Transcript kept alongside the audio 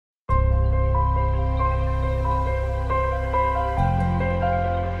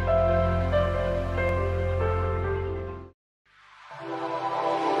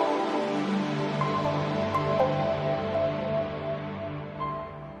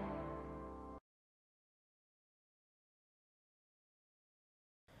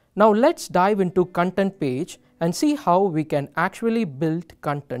Now let's dive into content page and see how we can actually build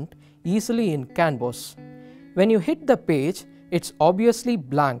content easily in Canvas. When you hit the page, it's obviously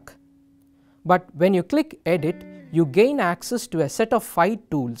blank. But when you click Edit, you gain access to a set of 5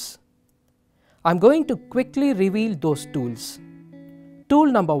 tools. I'm going to quickly reveal those tools.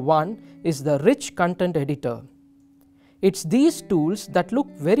 Tool number 1 is the Rich Content Editor. It's these tools that look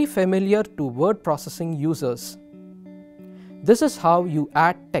very familiar to word processing users. This is how you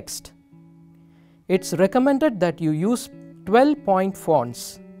add text. It's recommended that you use 12-point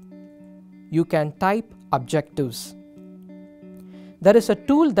fonts. You can type objectives. There is a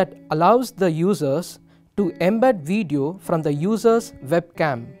tool that allows the users to embed video from the user's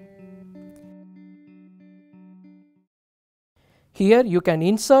webcam. Here you can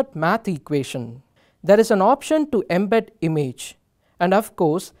insert math equation. There is an option to embed image and of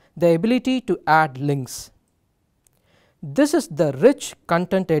course the ability to add links. This is the Rich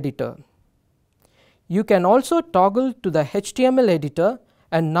Content Editor. You can also toggle to the HTML editor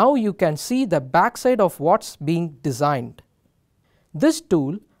and now you can see the backside of what's being designed. This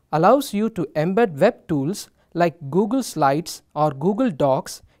tool allows you to embed web tools like Google Slides or Google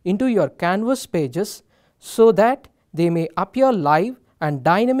Docs into your Canvas pages so that they may appear live and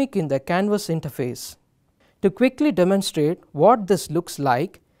dynamic in the Canvas interface. To quickly demonstrate what this looks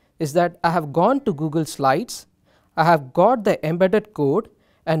like is that I have gone to Google Slides, I have got the embedded code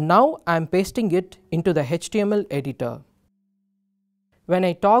and now I am pasting it into the HTML editor. When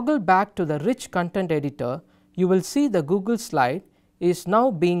I toggle back to the Rich Content Editor, you will see the Google slide is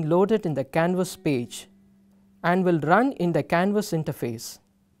now being loaded in the Canvas page and will run in the Canvas interface.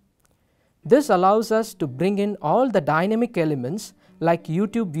 This allows us to bring in all the dynamic elements like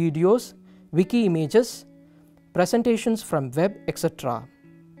YouTube videos, wiki images, presentations from web, etc.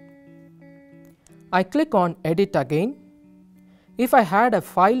 I click on Edit again. If I had a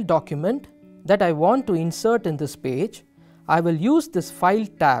file document that I want to insert in this page, I will use this File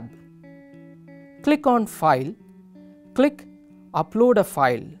tab. Click on File, click Upload a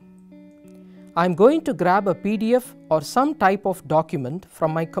file. I am going to grab a PDF or some type of document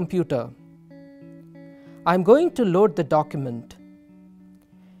from my computer. I am going to load the document.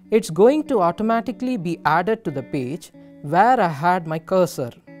 It's going to automatically be added to the page where I had my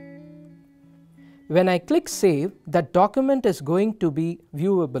cursor. When I click Save, that document is going to be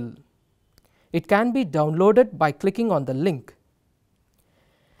viewable. It can be downloaded by clicking on the link.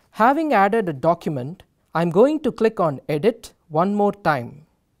 Having added a document, I am going to click on Edit one more time.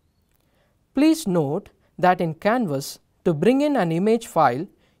 Please note that in Canvas, to bring in an image file,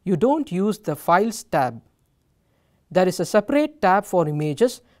 you don't use the Files tab. There is a separate tab for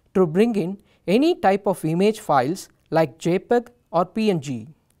images to bring in any type of image files like JPEG or PNG.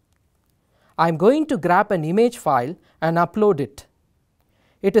 I am going to grab an image file and upload it.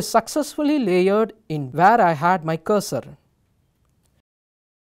 It is successfully layered in where I had my cursor.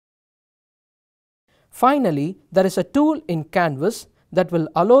 Finally, there is a tool in Canvas that will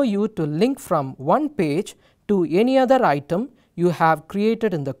allow you to link from one page to any other item you have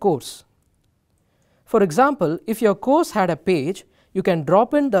created in the course. For example, if your course had a page, you can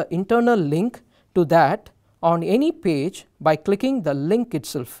drop in the internal link to that on any page by clicking the link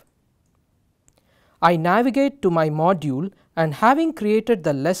itself. I navigate to my module and having created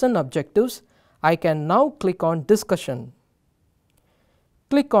the lesson objectives, I can now click on Discussion.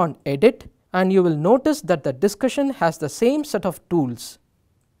 Click on Edit and you will notice that the discussion has the same set of tools: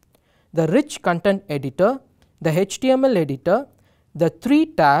 the Rich Content Editor, the HTML editor, the 3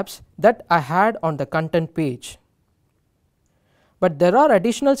 tabs that I had on the content page. But there are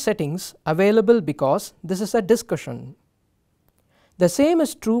additional settings available because this is a discussion. The same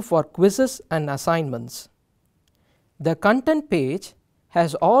is true for quizzes and assignments. The content page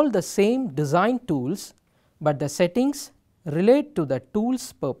has all the same design tools, but the settings relate to the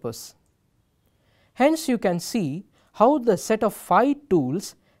tool's purpose. Hence, you can see how the set of 5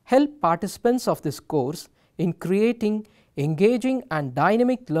 tools help participants of this course in creating engaging and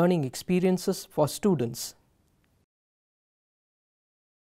dynamic learning experiences for students.